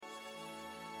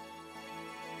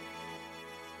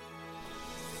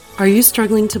Are you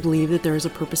struggling to believe that there is a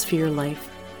purpose for your life?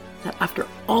 That after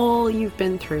all you've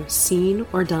been through, seen,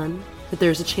 or done, that there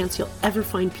is a chance you'll ever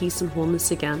find peace and wholeness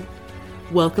again?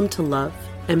 Welcome to Love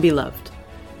and Be Loved.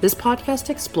 This podcast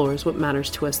explores what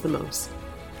matters to us the most.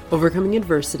 Overcoming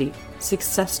adversity,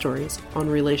 success stories on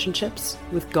relationships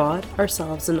with God,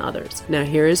 ourselves, and others. Now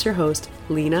here is your host,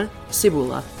 Lena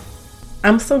Cibula.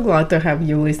 I'm so glad to have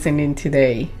you listening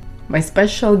today. My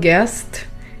special guest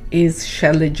is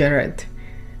Shelly Jarrett.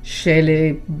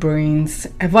 Shelly brings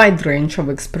a wide range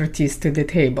of expertise to the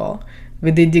table.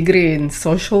 With a degree in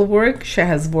social work, she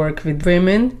has worked with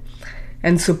women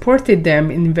and supported them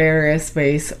in various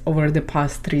ways over the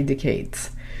past 3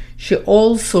 decades. She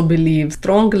also believes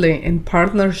strongly in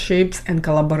partnerships and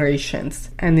collaborations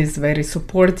and is very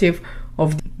supportive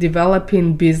of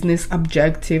developing business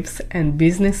objectives and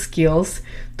business skills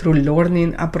through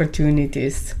learning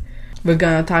opportunities. We're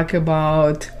gonna talk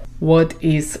about what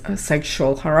is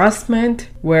sexual harassment,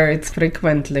 where it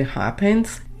frequently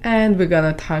happens, and we're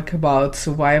gonna talk about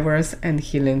survivors and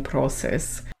healing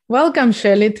process. Welcome,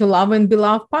 Shelly, to Love and Be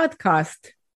Loved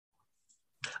podcast.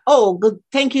 Oh, good.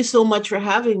 Thank you so much for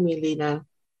having me, Lena.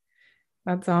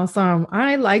 That's awesome.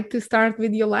 I like to start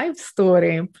with your life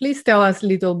story. Please tell us a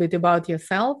little bit about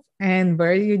yourself and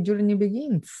where your journey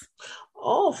begins.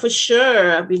 Oh, for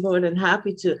sure. I'd be more than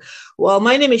happy to. Well,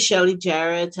 my name is Shelly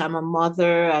Jarrett. I'm a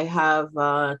mother. I have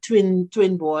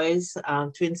twin boys,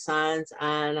 twin sons,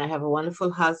 and I have a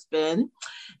wonderful husband.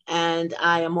 And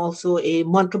I am also a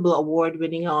Montable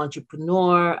Award-winning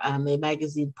entrepreneur. I'm a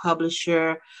magazine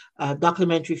publisher, a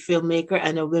documentary filmmaker,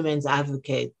 and a women's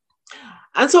advocate.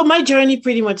 And so my journey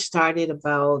pretty much started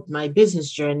my business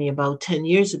journey about 10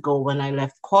 years ago when I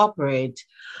left corporate.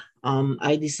 I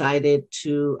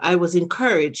was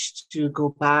encouraged to go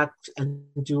back and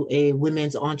do a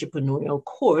women's entrepreneurial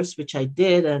course, which I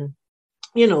did and,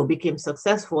 became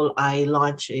successful. I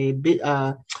launched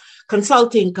a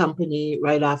consulting company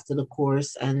right after the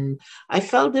course. And I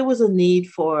felt there was a need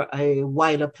for a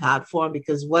wider platform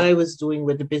because what I was doing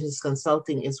with the business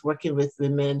consulting is working with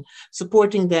women,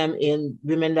 supporting them in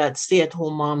women that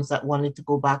stay-at-home moms that wanted to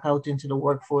go back out into the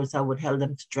workforce. I would help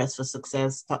them to dress for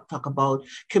success, talk about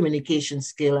communication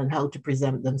skill and how to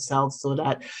present themselves so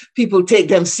that people take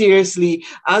them seriously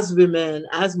as women,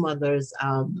 as mothers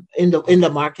in the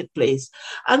marketplace.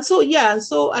 And so,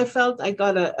 so I felt I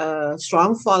got a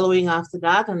strong following after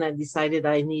that, and I decided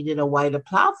I needed a wider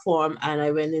platform, and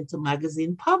I went into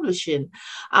magazine publishing,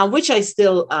 which I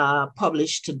still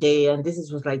publish today, and this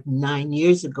was like 9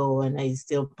 years ago, and I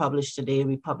still publish today.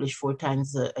 We publish 4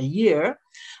 times a year.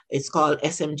 It's called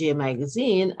SMJ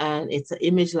Magazine, and it's an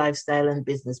image, lifestyle, and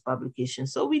business publication.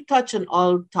 So we touch on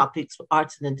all topics: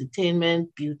 arts and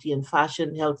entertainment, beauty and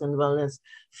fashion, health and wellness,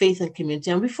 faith and community.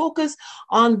 And we focus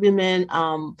on women,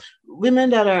 women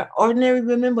that are ordinary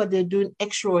women, but they're doing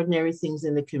extraordinary things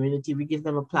in the community. We give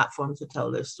them a platform to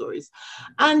tell their stories.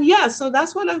 And so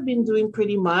that's what I've been doing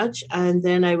pretty much. And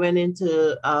then I went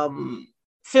into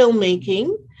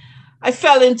filmmaking. I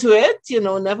fell into it,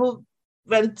 never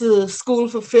went to school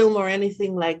for film or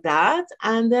anything like that.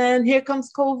 And then here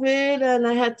comes COVID and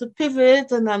I had to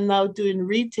pivot, and I'm now doing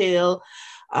retail,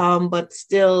 but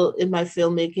still in my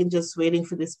filmmaking, just waiting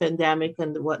for this pandemic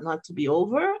and whatnot to be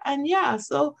over. And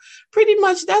so pretty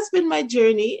much that's been my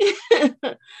journey.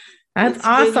 That's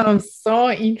awesome.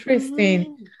 So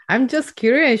interesting. I'm just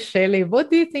curious, Shelly, what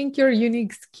do you think your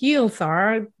unique skills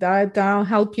are that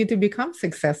help you to become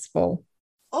successful?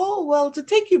 Oh, well, to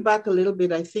take you back a little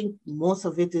bit, I think most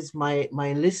of it is my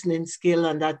listening skill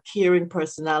and that caring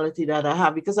personality that I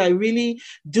have, because I really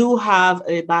do have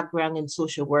a background in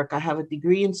social work. I have a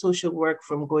degree in social work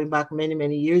from going back many,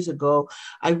 many years ago.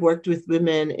 I worked with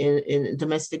women in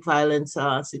domestic violence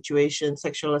situations,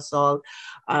 sexual assault.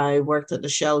 I worked at the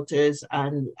shelters.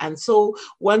 And so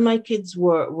when my kids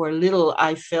were little,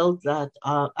 I felt that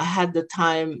I had the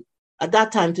time at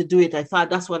that time to do it. I thought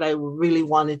that's what I really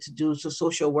wanted to do, so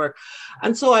social work.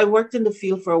 And so I worked in the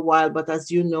field for a while, but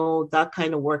as you know, that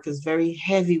kind of work is very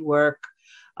heavy work,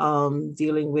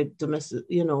 dealing with domestic,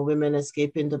 women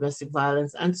escaping domestic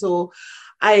violence. And so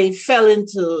I fell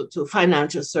into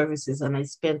financial services, and I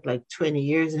spent like 20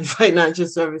 years in financial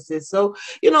services. So,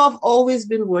 I've always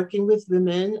been working with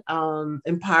women,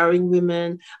 empowering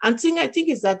women. And I think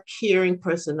it's that caring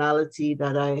personality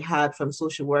that I had from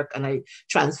social work, and I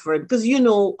transferred because,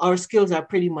 our skills are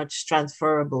pretty much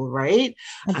transferable, right?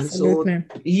 Absolutely.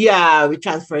 And so, we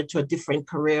transferred to a different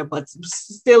career, but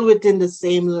still within the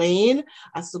same lane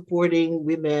as supporting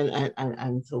women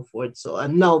and so forth. So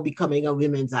I'm now becoming a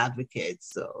women's advocate.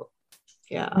 So,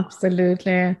 yeah.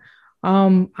 Absolutely.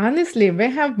 Honestly, we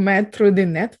have met through the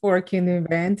networking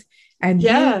event, and you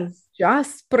Yes.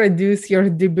 just produced your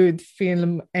debut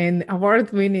film and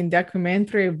award-winning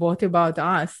documentary, What About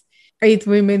Us? 8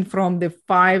 women from the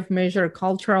 5 major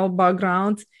cultural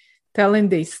backgrounds telling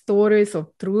the stories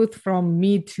of truth from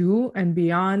Me Too and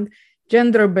beyond,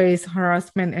 gender-based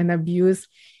harassment and abuse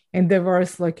in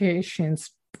diverse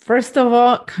locations. First of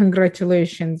all,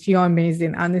 congratulations. You're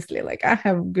amazing. Honestly, like I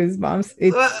have goosebumps.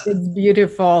 It's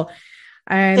beautiful.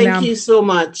 And Thank you so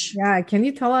much. yeah, can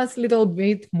you tell us a little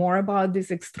bit more about this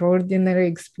extraordinary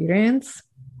experience?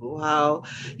 Wow.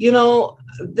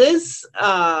 This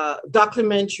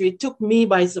documentary took me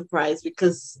by surprise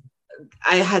because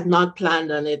I had not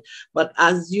planned on it. But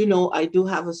as you know, I do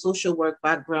have a social work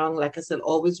background. Like I said,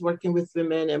 always working with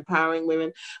women, empowering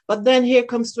women. But then here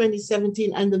comes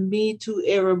 2017 and the Me Too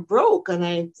era broke. And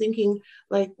I'm thinking,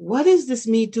 like, what is this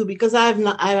Me Too? Because I've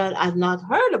not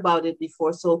heard about it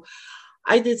before. So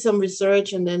I did some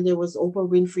research, and then there was Oprah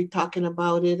Winfrey talking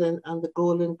about it, and on the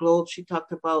Golden Globe, she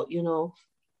talked about,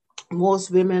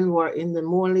 most women were in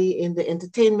the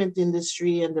entertainment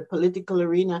industry and the political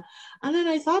arena. And then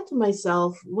I thought to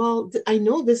myself, well, I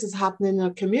know this is happening in our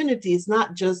community. It's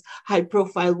not just high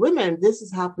profile women. This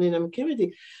is happening in our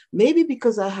community. Maybe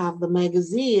because I have the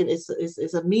magazine,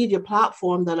 it's a media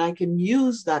platform that I can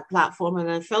use that platform.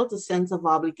 And I felt a sense of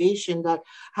obligation that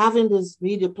having this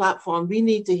media platform, we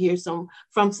need to hear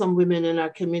from some women in our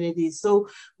community. So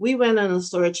we went on a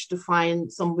search to find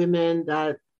some women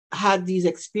that had these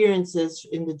experiences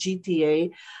in the GTA,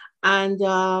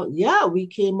 and we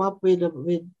came up with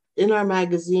in our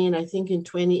magazine. I think in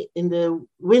the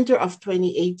winter of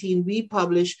 2018, we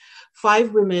published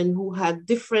 5 women who had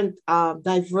different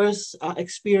diverse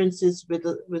experiences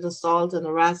with assault and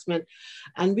harassment,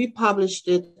 and we published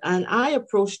it. And I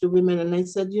approached the women and I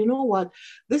said, you know what,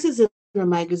 this is a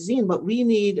magazine, but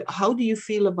how do you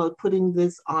feel about putting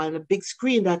this on a big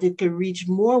screen that it can reach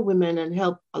more women and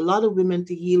help a lot of women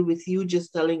to heal with you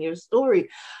just telling your story?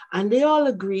 And they all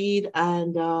agreed,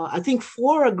 and I think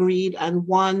 4 agreed, and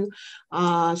one,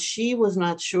 she was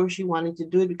not sure she wanted to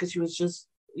do it because she was just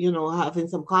having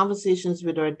some conversations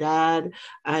with her dad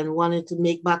and wanted to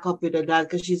make back up with her dad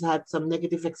because she's had some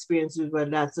negative experience with her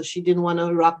dad. So she didn't want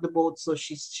to rock the boat. So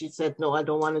she said, no, I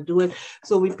don't want to do it.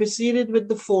 So we proceeded with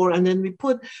the 4. And then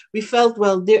we felt,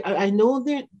 well, I know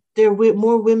there were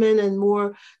more women and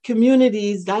more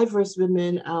communities, diverse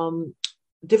women,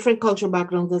 different cultural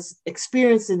backgrounds that's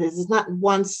experiencing this. It's not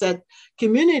one set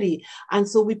community. And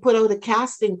so we put out a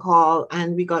casting call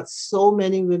and we got so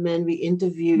many women we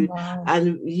interviewed. Wow.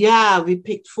 And we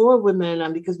picked 4 women,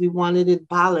 and because we wanted it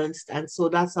balanced. And so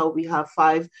that's how we have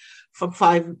 5 from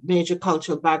 5 major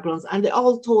cultural backgrounds. And they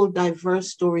all told diverse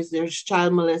stories. There's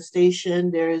child molestation,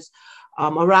 there's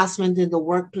harassment in the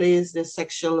workplace, there's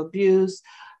sexual abuse,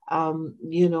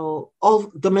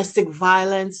 all domestic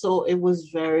violence. So it was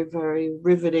very, very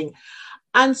riveting.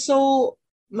 And so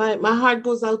my heart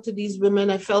goes out to these women.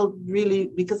 I felt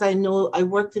really, because I know I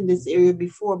worked in this area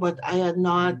before, but I had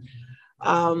not,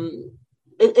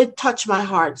 it touched my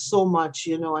heart so much.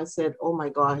 I said, oh my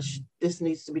gosh, this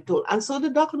needs to be told. And so the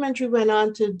documentary went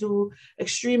on to do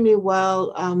extremely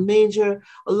well, a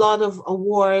lot of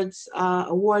awards,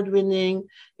 award winning.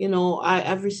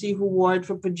 I've received award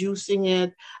for producing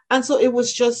it. And so it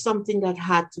was just something that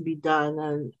had to be done.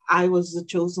 And I was the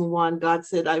chosen one. God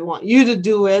said, I want you to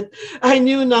do it. I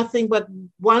knew nothing, but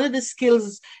one of the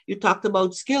skills, you talked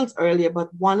about skills earlier,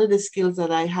 but one of the skills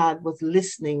that I had was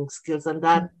listening skills. And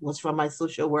that was from my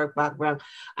social work background.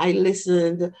 I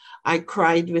listened, I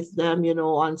cried with them,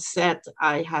 on set.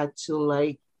 I had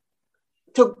to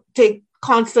take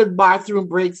constant bathroom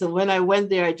breaks. And when I went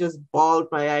there, I just bawled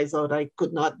my eyes out. I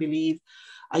could not believe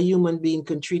a human being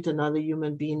can treat another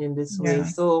human being in this way.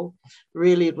 So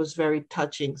really, it was very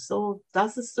touching. So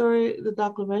that's the story, the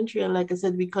documentary. And like I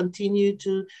said, we continue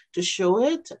to show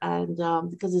it, and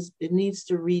because it needs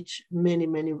to reach many,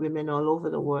 many women all over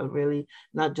the world, really,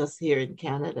 not just here in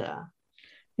Canada.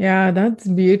 Yeah, that's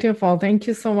beautiful. Thank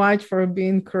you so much for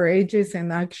being courageous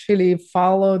and actually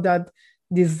follow that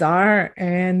desire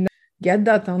and get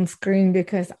that on screen,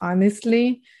 because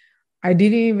honestly, I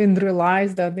didn't even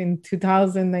realize that in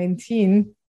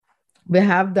 2019, we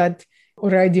have that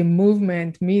already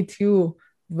movement, Me Too,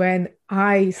 when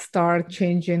I start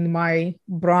changing my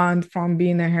brand from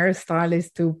being a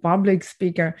hairstylist to public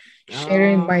speaker,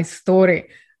 sharing my story.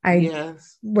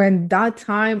 When that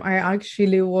time, I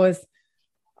actually was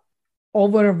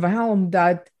overwhelmed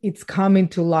that it's coming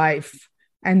to life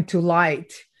and to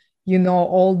light.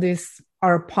 All this,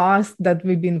 our past that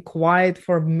we've been quiet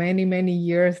for many, many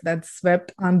years, that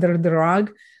swept under the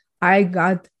rug. I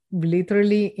got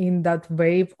literally in that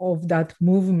wave of that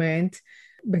movement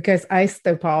because I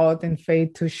step out in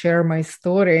faith to share my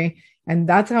story. And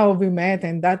that's how we met.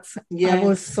 And I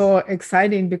was Yes. so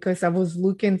excited because I was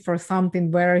looking for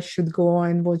something where I should go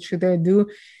and what should I do.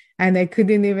 And I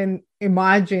couldn't even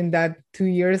imagine that 2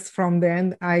 years from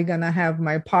then, I gonna have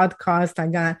my podcast.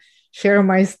 I'm gonna share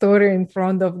my story in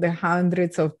front of the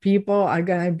hundreds of people. I'm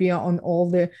gonna be on all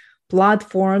the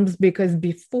platforms because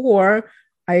before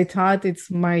I thought it's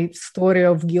my story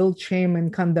of guilt, shame,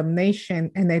 and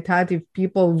condemnation. And I thought if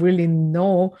people really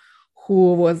know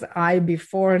who was I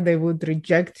before, they would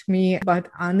reject me. But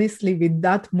honestly, with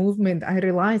that movement, I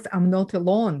realized I'm not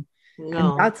alone. And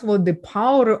No. that's what the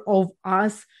power of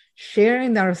us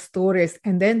sharing our stories.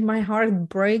 And then my heart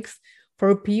breaks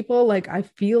for people. Like I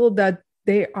feel that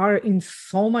they are in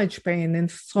so much pain and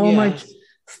so much Yes.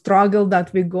 struggle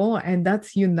that we go, and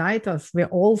that's unite us.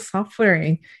 We're all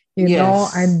suffering,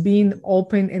 Yes. and being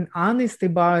open and honest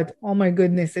about, oh my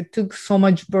goodness, it took so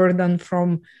much burden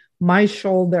from my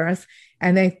shoulders.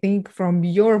 And I think from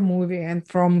your movie and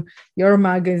from your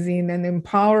magazine and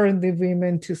empower the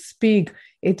women to speak,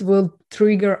 it will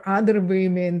trigger other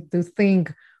women to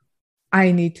think,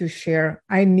 I need to share.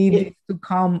 I need Ye- it to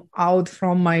come out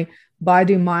from my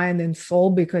body, mind, and soul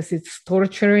because it's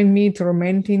torturing me,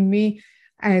 tormenting me.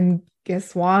 And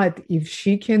guess what? If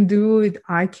she can do it,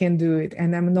 I can do it.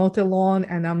 And I'm not alone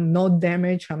and I'm not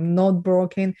damaged. I'm not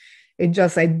broken. It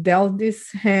just, I dealt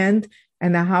this hand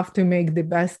and I have to make the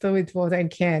best of it what I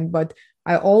can. But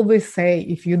I always say,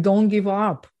 if you don't give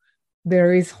up,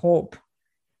 there is hope.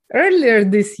 Earlier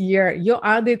this year, you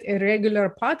added a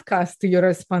regular podcast to your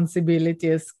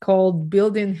responsibilities called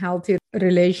Building Healthy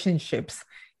Relationships.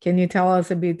 Can you tell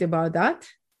us a bit about that?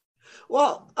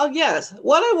 Well, yes.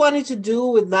 What I wanted to do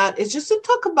with that is just to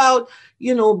talk about,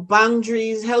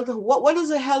 boundaries, health. What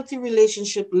does a healthy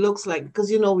relationship looks like?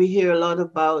 Because we hear a lot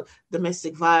about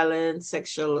domestic violence,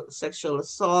 sexual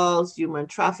assaults, human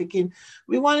trafficking.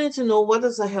 We wanted to know what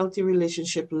does a healthy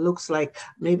relationship looks like.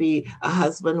 Maybe a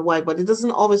husband, wife, but it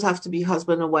doesn't always have to be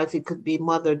husband and wife. It could be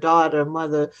mother, daughter,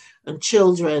 mother and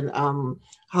children.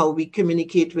 How we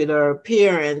communicate with our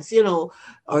parents,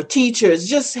 our teachers,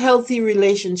 just healthy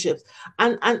relationships,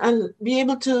 and be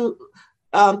able to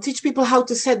teach people how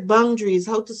to set boundaries,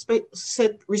 how to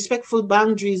set respectful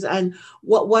boundaries, and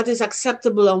what is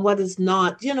acceptable and what is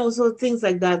not. So things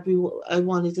like that. I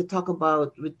wanted to talk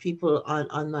about with people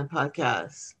on my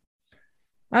podcast.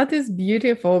 That is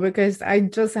beautiful because I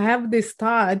just have this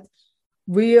thought.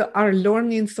 We are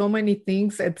learning so many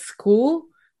things at school,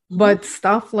 but Mm-hmm.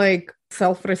 stuff like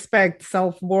self-respect,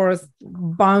 self-worth,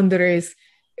 boundaries,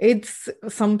 it's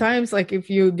sometimes like if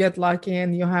you get lucky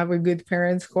and you have a good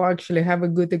parents who actually have a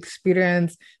good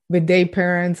experience with their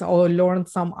parents or learn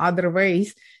some other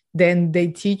ways, then they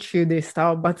teach you this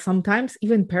stuff. But sometimes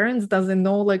even parents doesn't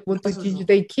know like what to teach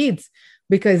their kids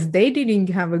because they didn't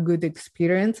have a good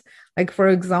experience. Like for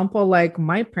example, like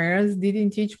my parents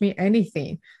didn't teach me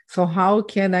anything, so how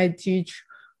can I teach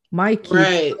my kids?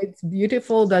 Right. It's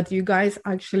beautiful that you guys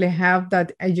actually have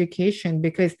that education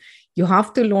because you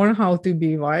have to learn how to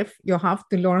be a wife, you have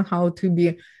to learn how to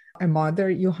be a mother,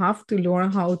 you have to learn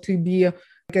how to be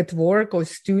at work or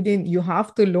student, you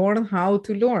have to learn how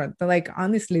to learn. Like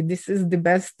honestly, this is the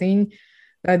best thing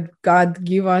that God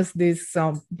give us, this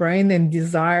brain and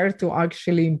desire to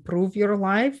actually improve your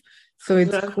life. So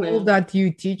it's cool Exactly. that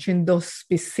you teach in those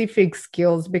specific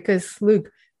skills because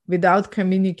look, without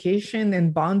communication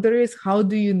and boundaries, how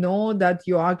do you know that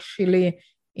you're actually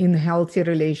in healthy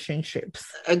relationships?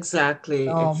 Exactly.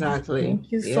 Exactly.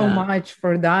 Thank you so Yeah. much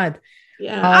for that.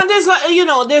 Yeah, and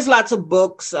there's lots of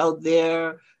books out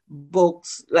there,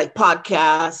 books like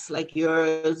podcasts like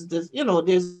yours. There's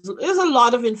a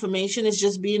lot of information. It's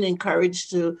just being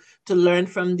encouraged to learn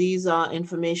from these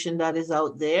information that is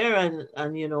out there, and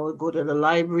go to the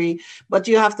library. But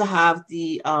you have to have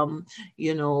the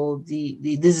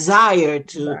desire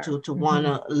to want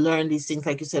Mhm. to learn these things.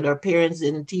 Like you said, our parents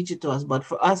didn't teach it to us, but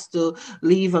for us to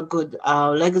leave a good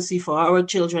legacy for our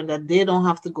children, that they don't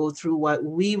have to go through what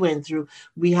we went through,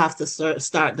 we have to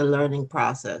start the learning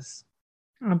process.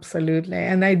 Absolutely.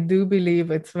 And I do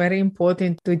believe it's very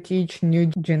important to teach new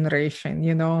generation,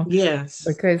 Yes.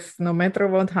 because no matter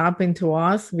what happened to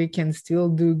us, we can still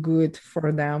do good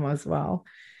for them as well.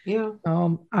 Yeah.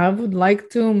 I would like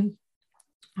to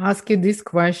ask you this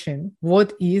question.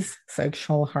 What is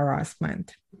sexual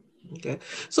harassment? Okay.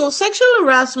 So sexual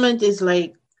harassment is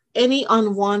like any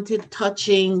unwanted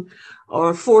touching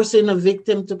or forcing a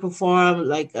victim to perform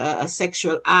like a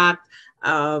sexual act.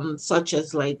 such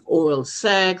as like oral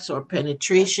sex or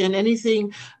penetration,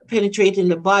 anything penetrating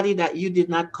the body that you did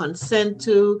not consent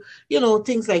to,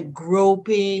 things like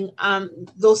groping,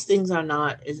 those things are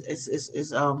not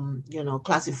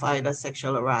classified as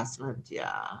sexual harassment.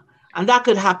 Yeah. And that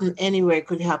could happen anywhere. It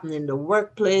could happen in the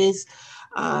workplace.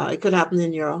 It could happen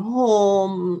in your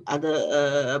home, at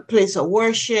a place of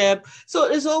worship.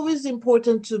 So it's always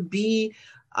important to be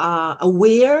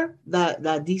aware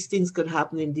that these things could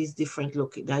happen in these different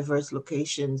diverse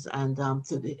locations, and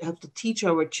to have to teach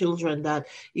our children that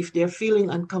if they're feeling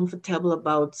uncomfortable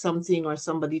about something or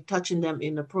somebody touching them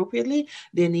inappropriately,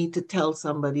 they need to tell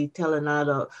somebody, tell an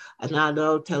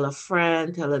adult, tell a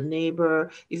friend, tell a neighbor.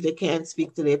 If they can't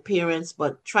speak to their parents,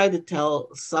 but try to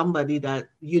tell somebody that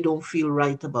you don't feel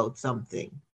right about something.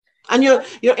 And your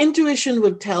intuition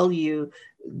would tell you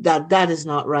that is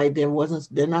not right.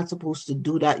 They're not supposed to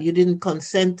do that. You didn't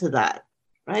consent to that,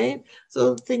 right?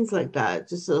 So things like that,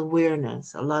 just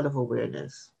awareness, a lot of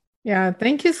awareness. Yeah,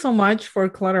 thank you so much for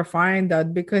clarifying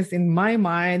that, because in my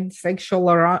mind, sexual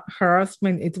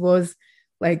harassment, it was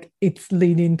like it's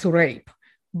leading to rape.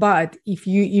 But if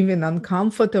you even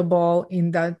uncomfortable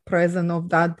in that presence of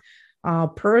that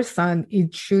person,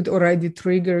 it should already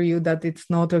trigger you that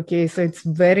it's not okay. So it's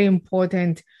very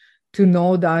important to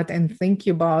know that and think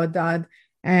about that.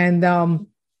 And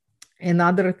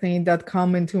another thing that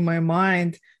come into my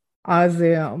mind as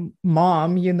a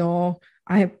mom,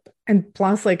 and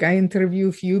plus, like, I interview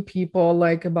a few people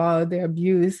like about the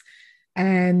abuse,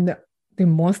 and the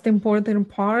most important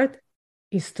part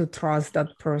is to trust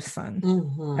that person.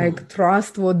 Mm-hmm. Like,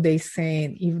 trust what they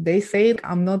saying. If they say,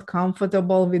 I'm not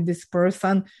comfortable with this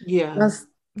person, just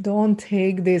don't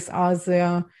take this as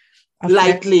a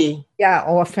lightly.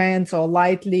 Or offense, or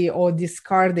lightly, or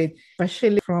discard it,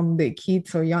 especially from the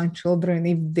kids or young children.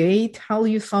 If they tell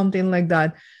you something like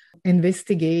that,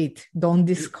 investigate. Don't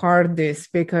discard this,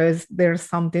 because there's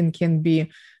something can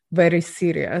be very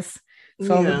serious.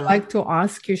 So I would like to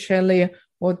ask you, Shelly,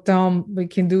 what we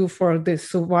can do for the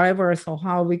survivors, or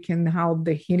how we can help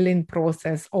the healing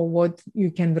process, or what you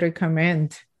can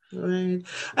recommend. Right.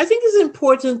 I think it's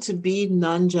important to be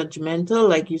non-judgmental.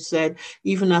 Like you said,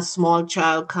 even a small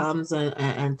child comes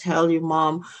and tell you,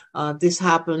 Mom, this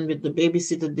happened with the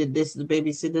babysitter, did this, the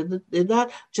babysitter did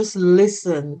that. Just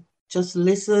listen.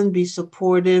 Be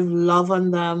supportive, love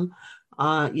on them.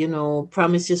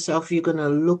 Promise yourself you're going to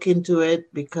look into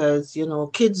it, because,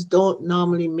 kids don't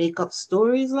normally make up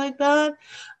stories like that.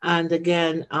 And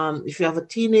again, if you have a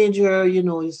teenager,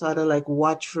 you sort of like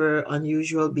watch for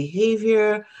unusual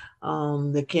behavior.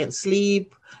 They can't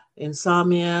sleep,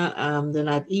 insomnia, they're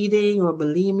not eating, or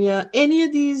bulimia, any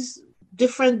of these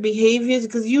different behaviors,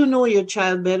 because your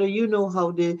child better,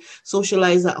 how they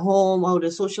socialize at home, how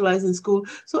they socialize in school.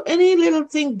 So any little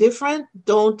thing different,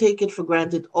 don't take it for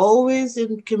granted. Always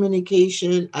in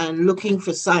communication and looking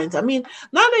for signs. I mean,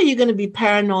 not that you're going to be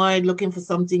paranoid looking for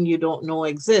something you don't know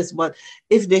exists, but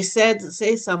if they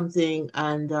say something,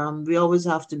 and we always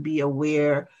have to be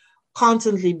aware,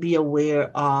 constantly be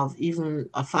aware of even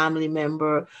a family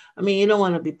member. I mean, you don't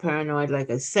want to be paranoid,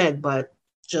 like I said, but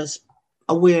just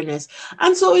awareness.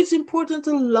 And so it's important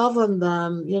to love on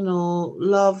them.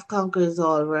 Love conquers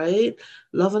all, right?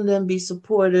 Love on them, be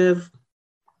supportive,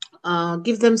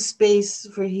 give them space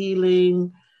for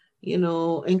healing,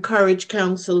 encourage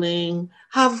counseling,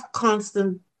 have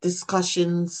constant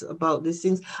discussions about these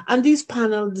things. And these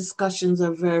panel discussions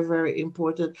are very, very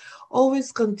important.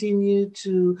 Always continue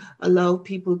to allow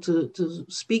people to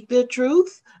speak their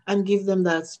truth, and give them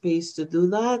that space to do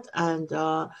that, and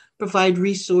provide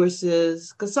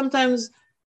resources, because sometimes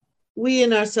we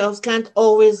in ourselves can't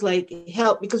always like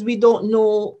help, because we don't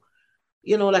know,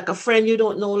 like a friend, you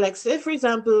don't know, like, say, for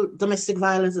example, domestic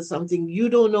violence or something, you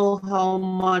don't know how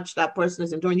much that person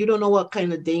is enduring. You don't know what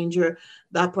kind of danger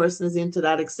that person is in to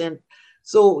that extent.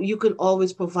 So you can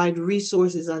always provide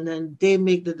resources, and then they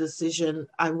make the decision,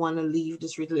 I want to leave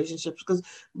this relationship, because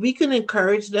we can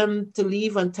encourage them to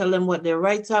leave and tell them what their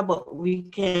rights are, but we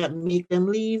can't make them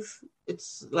leave.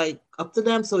 It's like up to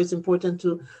them. So it's important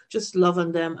to just love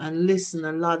on them and listen,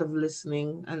 a lot of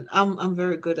listening. And I'm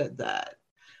very good at that.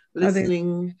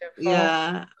 Listening.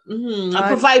 I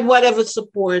provide whatever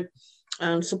support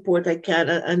I can,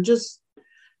 and just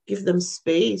give them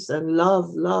space and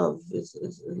love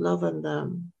is love on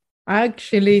them.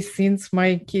 Actually, since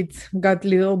my kids got a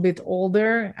little bit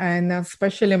older, and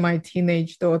especially my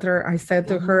teenage daughter, I said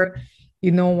to her,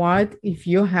 you know what, if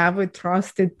you have a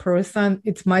trusted person,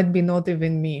 it might be not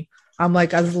even me. I'm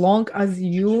like, as long as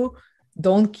you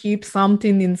don't keep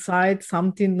something inside,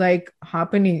 something like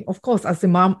happening. Of course, as a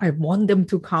mom, I want them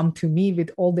to come to me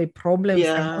with all their problems.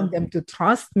 I want them to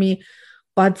trust me.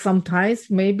 But sometimes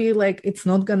maybe like it's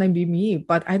not going to be me,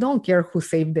 but I don't care who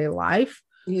saved their life.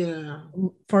 Yeah.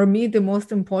 For me, the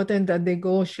most important that they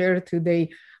go share today,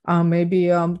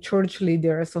 maybe church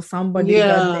leaders or somebody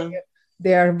that Yeah.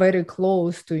 they are very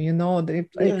close to, they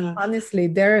like Yeah. honestly,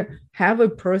 they have a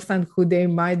person who they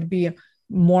might be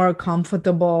more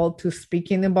comfortable to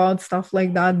speaking about stuff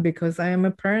like that because I am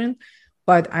a parent.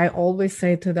 But I always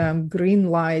say to them, green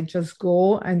light, just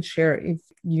go and share. If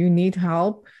you need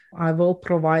help, I will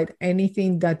provide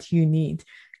anything that you need.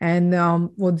 And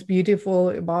what's beautiful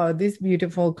about this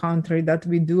beautiful country that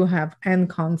we do have and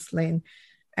counseling,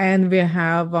 and we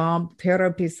have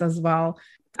therapists as well.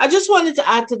 I just wanted to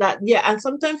add to that. Yeah, and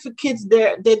sometimes for kids,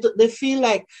 they feel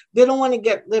like they don't want to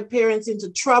get their parents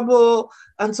into trouble,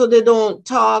 and so they don't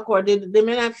talk, or they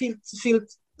may not feel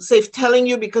safe telling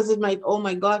you because it might. Oh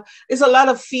my God, it's a lot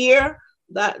of fear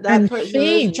that And the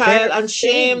shame, child there's and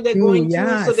shame they're too, going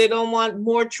through, so yes. they don't want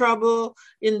more trouble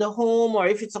in the home, or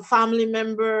if it's a family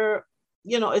member.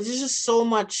 It's just so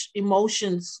much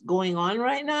emotions going on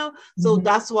right now. So Mhm.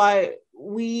 that's why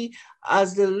we,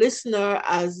 as the listener,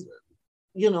 as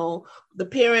the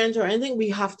parent or anything, we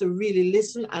have to really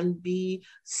listen and be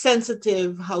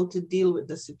sensitive how to deal with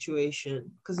the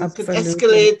situation, because it could Absolutely.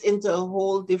 escalate into a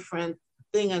whole different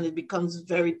thing and it becomes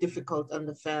very difficult on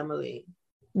the family.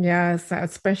 Yes,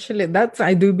 especially that's,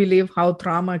 I do believe how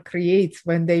trauma creates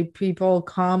when people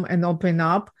come and open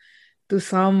up to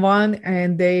someone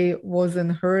and they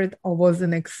wasn't heard or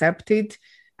wasn't accepted,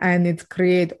 and it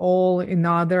create all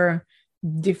another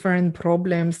different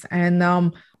problems. And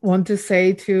want to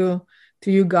say to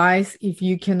you guys, if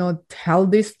you cannot tell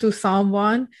this to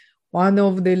someone, one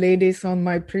of the ladies on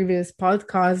my previous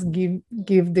podcast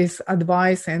give this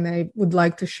advice, and I would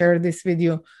like to share this with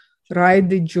you. Write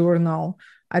the journal,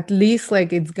 at least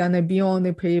like it's gonna be on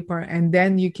the paper, and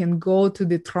then you can go to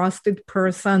the trusted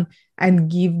person and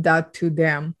give that to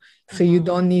them, so you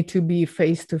don't need to be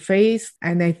face to face.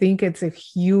 And I think it's a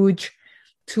huge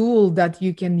tool that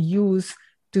you can use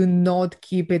to not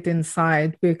keep it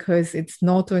inside, because it's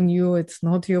not on you, it's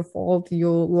not your fault.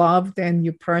 You're loved and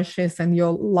you're precious and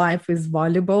your life is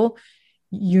valuable.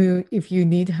 If you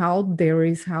need help, there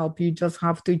is help. You just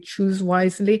have to choose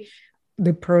wisely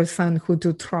the person who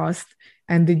to trust,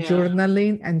 and the Yeah.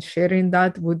 journaling and sharing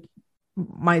that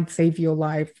might save your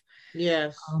life.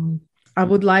 Yes. I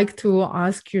would like to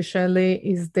ask you, Shelley,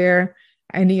 is there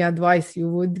any advice you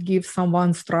would give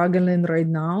someone struggling right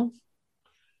now?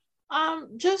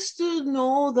 Just to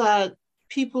know that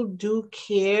people do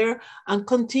care, and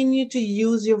continue to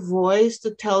use your voice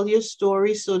to tell your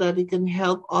story so that it can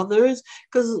help others,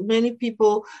 because many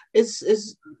people is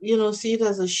see it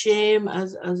as a shame,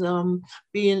 as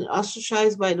being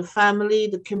ostracized by the family,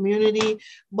 the community.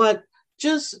 But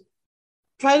just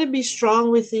try to be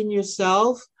strong within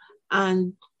yourself,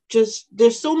 and just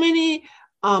there's so many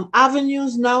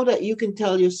avenues now that you can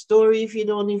tell your story. If you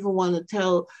don't even want to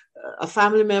tell a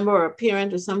family member or a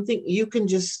parent or something, you can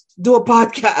just do a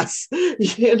podcast.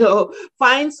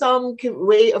 Find some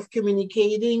way of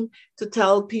communicating to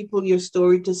tell people your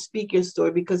story, to speak your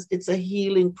story, because it's a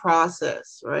healing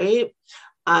process, right?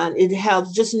 And it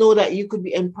helps. Just know that you could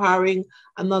be empowering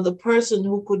another person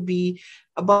who could be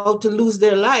about to lose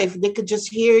their life. They could just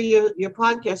hear your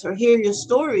podcast or hear your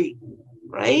story,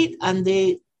 right? And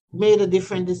they made a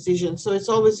different decision. So it's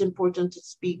always important to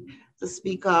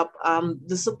speak up.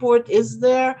 The support is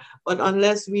there, but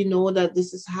unless we know that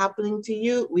this is happening to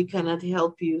you, we cannot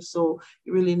help you. So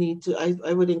you really need to,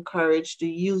 I would encourage to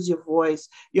use your voice.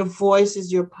 Your voice is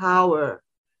your power,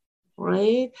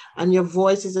 right? And your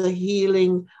voice is a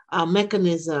healing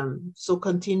mechanism. So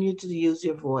continue to use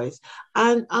your voice,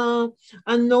 and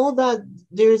know that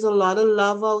there is a lot of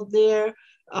love out there,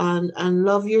 and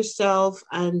love yourself,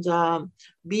 and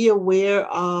be aware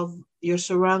of your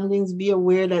surroundings. Be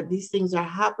aware that these things are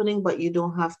happening, but you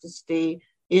don't have to stay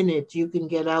in it. You can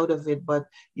get out of it, but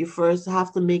you first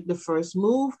have to make the first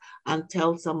move and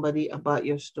tell somebody about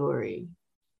your story.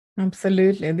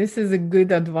 Absolutely. This is a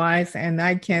good advice, and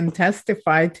I can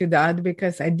testify to that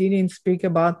because I didn't speak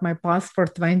about my past for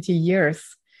 20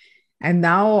 years. And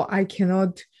now I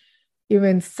cannot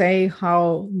even say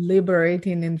how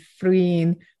liberating and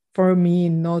freeing for me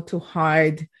not to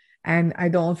hide. And I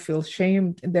don't feel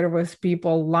shamed. There was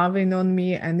people loving on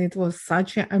me, and it was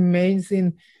such an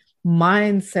amazing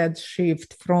mindset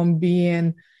shift from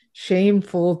being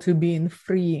shameful to being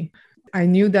free. I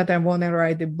knew that I want to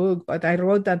write a book, but I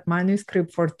wrote that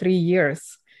manuscript for 3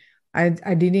 years. I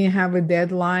didn't have a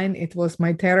deadline. It was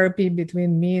my therapy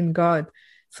between me and God.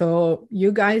 So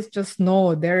you guys just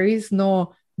know there is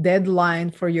no deadline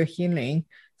for your healing.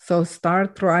 So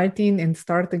start writing and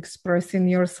start expressing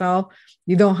yourself.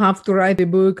 You don't have to write a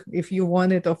book if you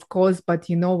want it, of course, but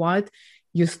you know what?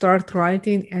 You start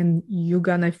writing and you're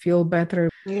gonna feel better.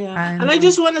 Yeah. And And I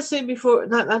just want to say before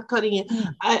not cutting it,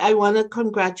 mm, I want to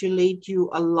congratulate you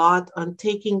a lot on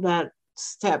taking that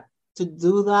step to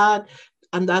do that.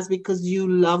 And that's because you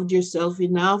loved yourself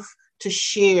enough to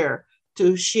share,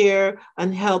 to share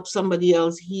and help somebody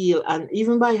else heal. And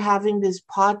even by having this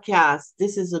podcast,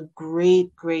 this is a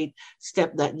great, great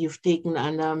step that you've taken.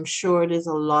 And I'm sure there's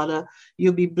a lot of,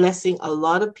 you'll be blessing a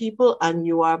lot of people, and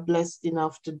you are blessed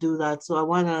enough to do that. So I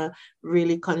want to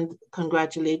really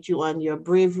congratulate you on your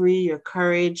bravery, your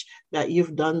courage, that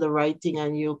you've done the right thing,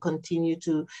 and you'll continue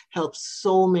to help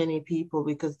so many people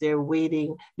because they're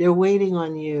waiting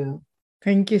on you.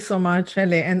 thank you so much,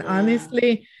 Ellie. And Yeah.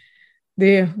 honestly,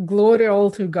 the glory all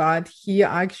to God. He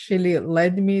actually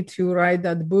led me to write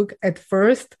that book. At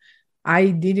first, I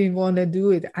didn't want to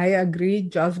do it. I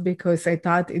agreed just because I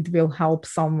thought it will help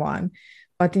someone.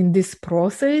 But in this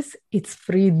process, it's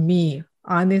freed me.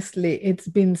 Honestly, it's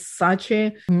been such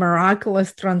a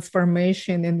miraculous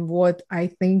transformation in what I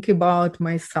think about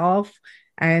myself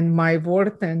and my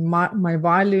worth and my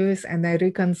values, and I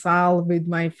reconcile with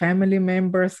my family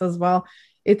members as well.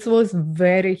 It was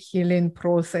very healing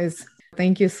process.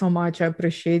 Thank you so much. I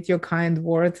appreciate your kind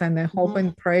words, and I hope Mhm.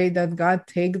 and pray that God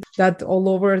take that all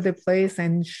over the place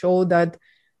and show that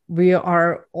we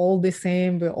are all the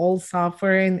same, we're all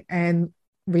suffering, and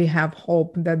we have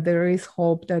hope, that there is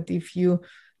hope, that if you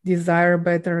desire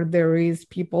better, there is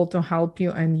people to help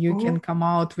you and you can Mhm. come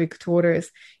out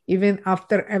victorious. Even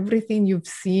after everything you've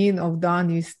seen or done,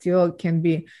 you still can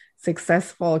be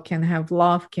successful, can have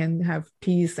love, can have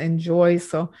peace and joy.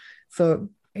 So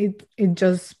it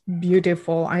just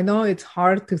beautiful. I know it's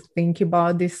hard to think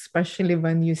about this, especially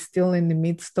when you're still in the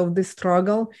midst of the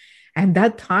struggle. And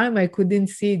that time I couldn't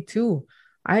see it too.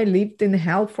 I lived in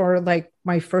hell for like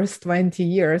my first 20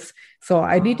 years. So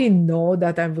I Wow. didn't know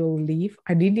that I will leave.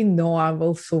 I didn't know I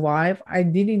will survive. I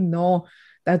didn't know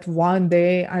that one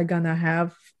day I gonna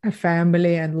have a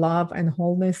family and love and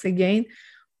wholeness again.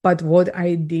 But what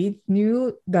I did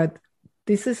knew that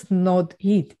this is not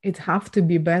it. It have to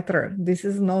be better. This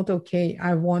is not okay.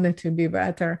 I wanted to be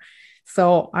better.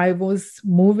 So I was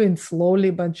moving slowly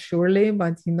but surely.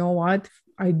 But you know what?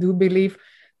 I do believe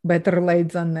better late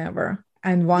than never.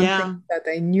 And one thing Yeah. that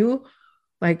I knew,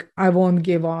 like I won't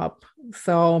give up.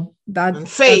 So And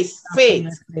that's faith, faith,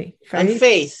 definitely and faith.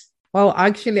 faith. Well,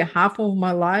 actually, half of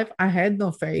my life, I had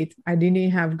no faith. I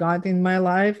didn't have God in my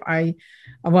life.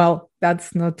 Well,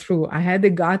 that's not true. I had a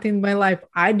God in my life.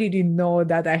 I didn't know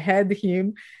that I had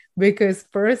Him because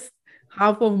first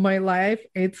half of my life,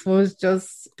 it was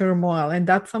just turmoil. And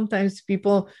that sometimes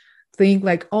people think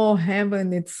like, oh,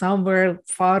 heaven, it's somewhere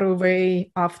far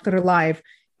away after life.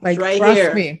 It's Like, right trust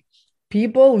here. me,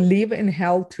 people live in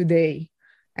hell today,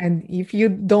 and if you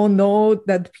don't know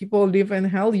that people live in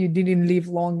hell, you didn't live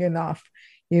long enough,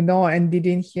 and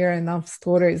didn't hear enough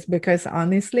stories, because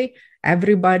honestly,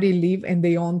 everybody live in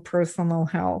their own personal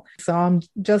hell. So I'm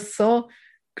just so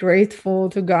grateful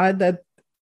to God that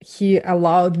He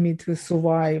allowed me to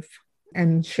survive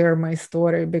and share my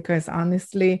story, because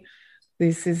honestly,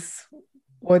 this is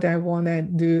what I want to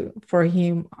do for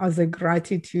Him as a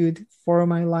gratitude for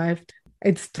my life.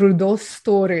 It's through those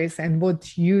stories and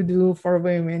what you do for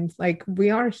women. Like, we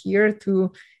are here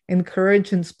to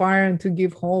encourage, inspire, and to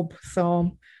give hope.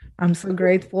 So I'm so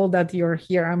grateful that you're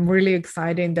here. I'm really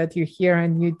excited that you're here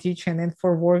and you teach and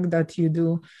for work that you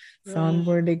do. So I'm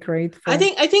Right. really I grateful.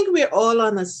 think I think we're all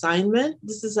on assignment.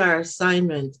 This is our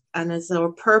assignment, and it's our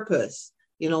purpose.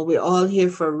 We're all here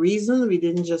for a reason. We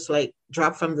didn't just like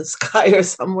drop from the sky or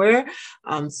somewhere.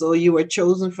 So you were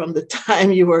chosen from the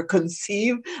time you were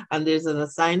conceived, and there's an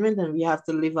assignment, and we have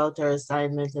to live out our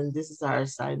assignment, and this is our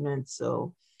assignment.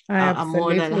 So I I'm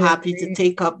more than absolutely happy to agree.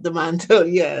 take up the mantle.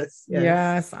 Yes, yes.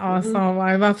 Yes, Mhm. awesome.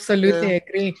 I Yeah. absolutely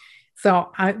agree. So,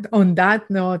 on that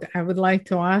note, I would like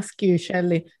to ask you,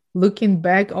 Shelley, looking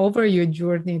back over your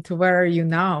journey to where are you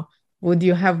now, would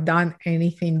you have done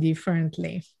anything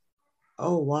differently?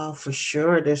 Oh wow, for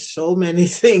sure. There's so many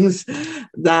things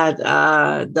that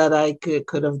I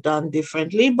could have done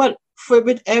differently. But for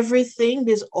with everything,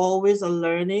 there's always a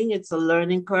learning. It's a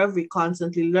learning curve. We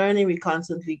constantly learning, we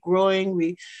constantly growing.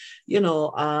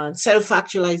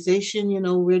 Self-actualization,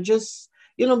 we're just,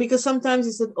 because sometimes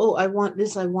you said, oh, I want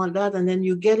this, I want that, and then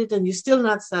you get it and you're still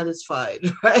not satisfied,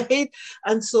 right?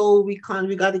 And so we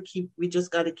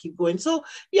just gotta keep going. So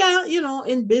yeah,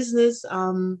 in business,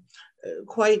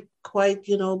 quite quite,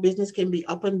 business can be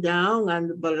up and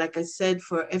down. But like I said,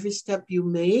 for every step you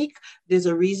make, there's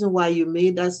a reason why you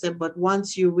made that step. But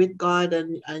once you're with God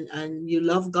and you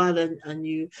love God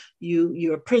and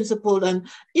you're principled, and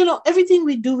everything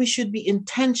we do, we should be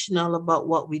intentional about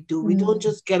what we do. We don't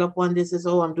just get up one day and say,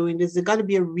 oh, I'm doing this. There's got to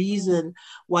be a reason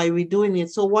why we're doing it.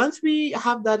 So once we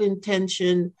have that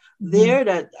intention there,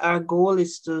 that our goal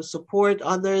is to support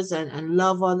others and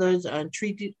love others and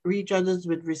treat others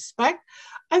with respect,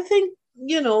 I think,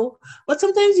 but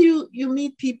sometimes you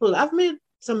meet people. I've made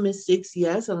some mistakes,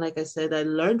 yes, and like I said, I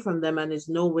learned from them, and there's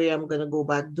no way I'm going to go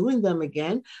back doing them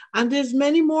again. And there's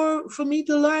many more for me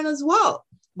to learn as well.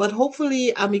 But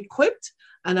hopefully I'm equipped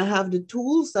and I have the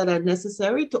tools that are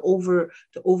necessary to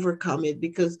overcome it,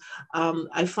 because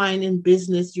I find in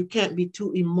business you can't be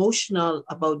too emotional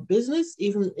about business.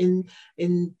 Even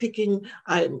in picking,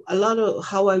 a lot of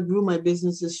how I grew my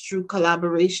business is through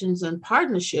collaborations and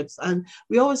partnerships, and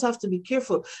we always have to be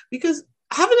careful, because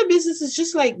having a business is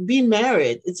just like being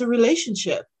married. It's a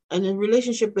relationship, and a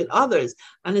relationship with others,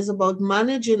 and it's about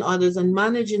managing others and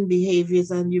managing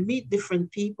behaviors, and you meet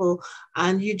different people,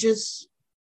 and you just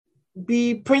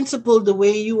be principled the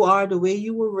way you are, the way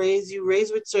you were raised. You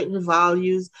raised with certain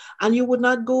values, and you would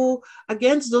not go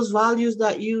against those values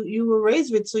that you were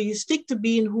raised with. So you stick to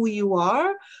being who you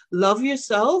are, love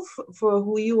yourself for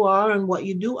who you are and what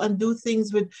you do, and do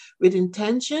things with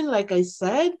intention, like I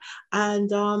said. And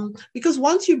because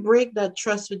once you break that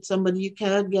trust with somebody, you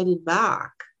cannot get it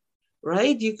back.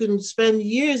 Right? You can spend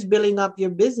years building up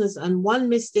your business, and one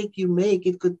mistake you make,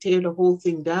 it could tear the whole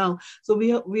thing down. So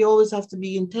we always have to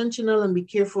be intentional and be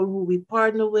careful who we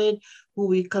partner with, who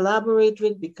we collaborate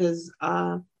with, because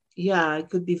it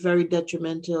could be very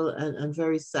detrimental and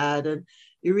very sad. And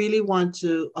you really want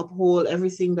to uphold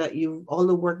everything that all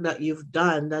the work that you've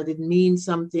done, that it means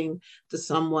something to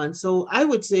someone. So I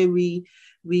would say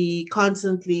we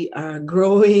constantly are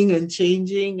growing and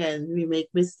changing, and we make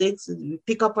mistakes, and we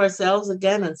pick up ourselves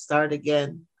again and start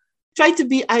again.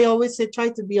 I always say, try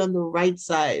to be on the right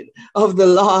side of the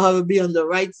law, be on the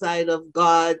right side of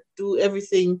God, do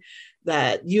everything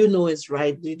that is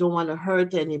right. You don't want to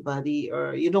hurt anybody,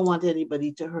 or you don't want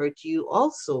anybody to hurt you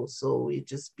also. So you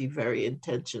just be very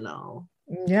intentional.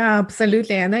 Yeah,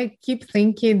 absolutely. And I keep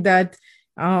thinking that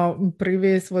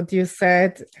previous what you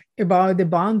said about the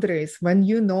boundaries, when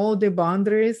you know the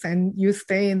boundaries and you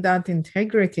stay in that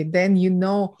integrity, then you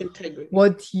know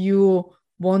what you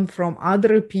want from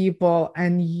other people,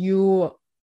 and you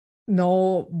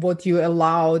know what you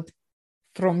allowed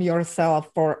from yourself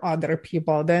for other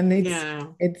people. Then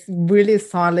it's really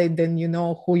solid. Then you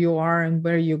know who you are and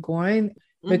where you're going.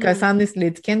 Because honestly,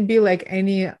 it can be like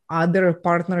any other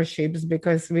partnerships,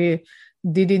 because we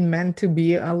didn't meant to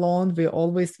be alone. We're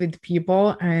always with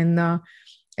people, and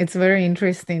it's very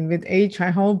interesting. With age, I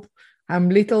hope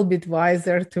I'm a little bit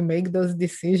wiser to make those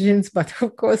decisions, but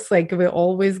of course, like, we're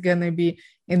always gonna be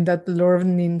in that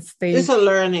learning stage. It's a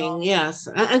learning, yes,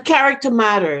 and character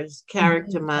matters.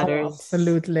 Character matters. Oh,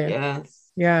 absolutely,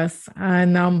 yes.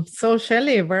 And so,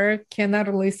 Shelley, where can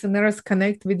our listeners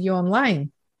connect with you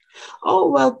online? Oh,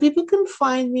 well, people can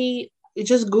find me. You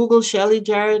just Google Shelley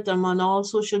Jarrett. I'm on all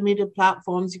social media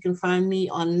platforms. You can find me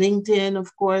on LinkedIn,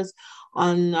 of course,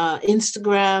 on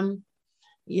Instagram,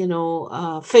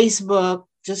 Facebook,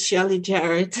 just Shelley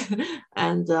Jarrett,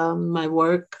 and my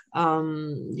work.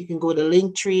 You can go to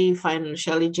Linktree, find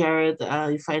Shelley Jarrett.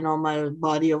 You find all my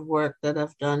body of work that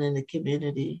I've done in the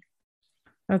community.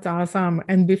 That's awesome.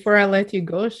 And before I let you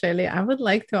go, Shelley, I would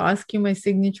like to ask you my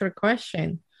signature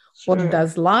question. Sure. What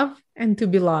does love and to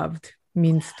be loved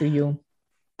means to you?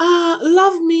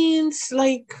 Love means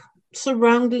like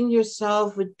surrounding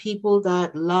yourself with people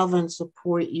that love and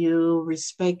support you,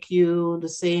 respect you, the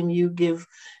same you give,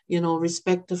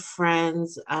 respect to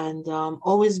friends, and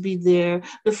always be there.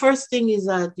 The first thing is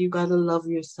that you got to love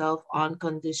yourself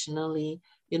unconditionally.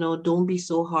 Don't be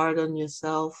so hard on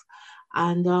yourself,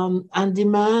 and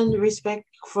demand respect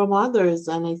from others.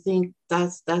 And I think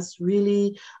that's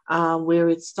really where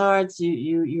it starts.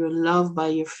 You're loved by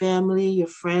your family, your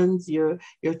friends, your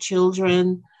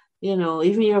children,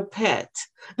 even your pet,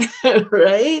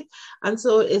 right? And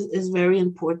so it's very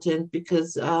important,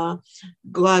 because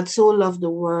God so loved the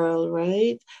world,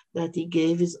 right, that he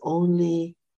gave his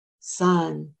only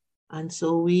son. And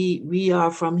so we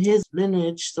are from his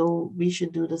lineage, so we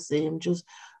should do the same. Just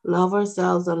love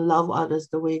ourselves and love others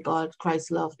the way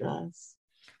Christ loved us.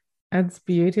 That's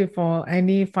beautiful.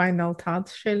 Any final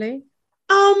thoughts, Shelley?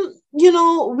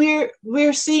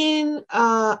 We're seeing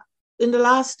in the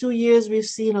last 2 years, we've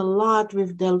seen a lot,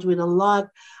 we've dealt with a lot.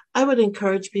 I would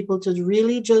encourage people to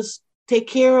really just take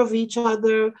care of each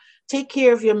other, take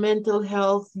care of your mental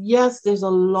health. Yes, there's a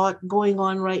lot going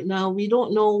on right now. We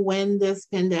don't know when this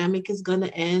pandemic is going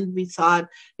to end. We thought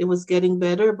it was getting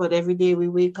better, but every day we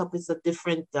wake up, it's a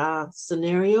different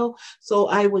scenario. So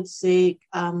I would say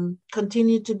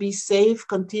continue to be safe,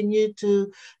 continue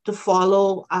to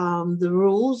follow the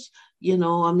rules. You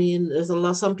know, I mean, there's a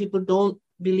lot, some people don't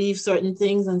believe certain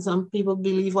things and some people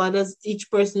believe others. Each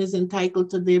person is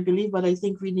entitled to their belief, but I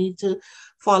think we need to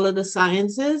follow the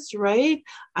sciences, right?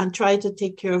 And try to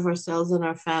take care of ourselves and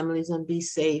our families and be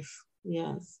safe.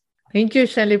 Yes. Thank you,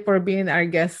 Shelly, for being our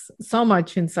guest. So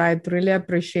much insight. Really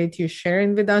appreciate you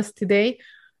sharing with us today.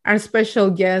 Our special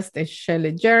guest is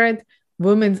Shelly Jarrett,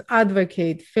 women's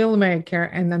advocate, filmmaker,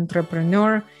 and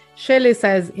entrepreneur. Shelly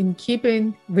says, in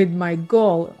keeping with my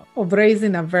goal of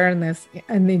raising awareness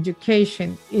and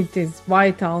education, it is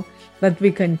vital that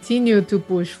we continue to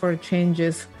push for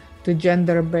changes to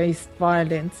gender-based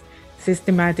violence,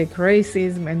 systematic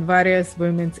racism, and various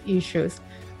women's issues.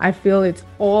 I feel it's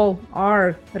all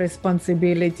our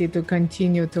responsibility to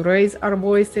continue to raise our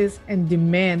voices and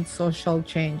demand social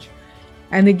change.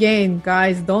 And again,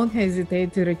 guys, don't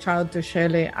hesitate to reach out to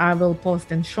Shelly. I will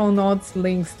post in show notes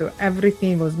links to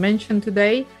everything was mentioned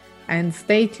today. And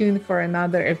stay tuned for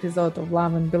another episode of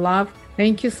Love and Be Loved.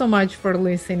 Thank you so much for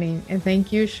listening. And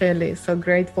thank you, Shelly. So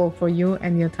grateful for you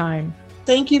and your time.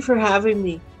 Thank you for having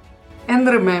me. And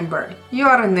remember, you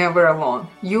are never alone.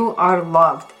 You are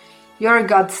loved. You are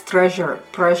God's treasure,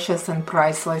 precious and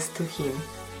priceless to Him.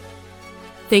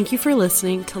 Thank you for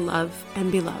listening to Love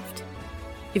and Be Loved.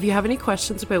 If you have any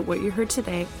questions about what you heard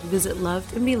today, visit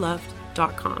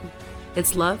lovedandbeloved.com.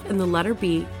 It's love and the letter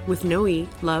B with no E,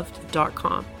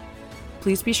 loved.com.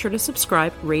 Please be sure to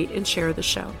subscribe, rate, and share the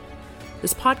show.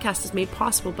 This podcast is made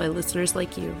possible by listeners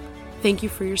like you. Thank you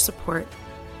for your support.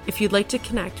 If you'd like to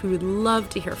connect, we would love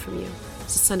to hear from you.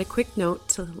 So send a quick note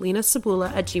to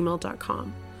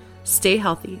lenasabula@gmail.com. Stay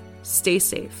healthy, stay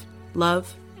safe,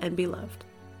 love, and be loved.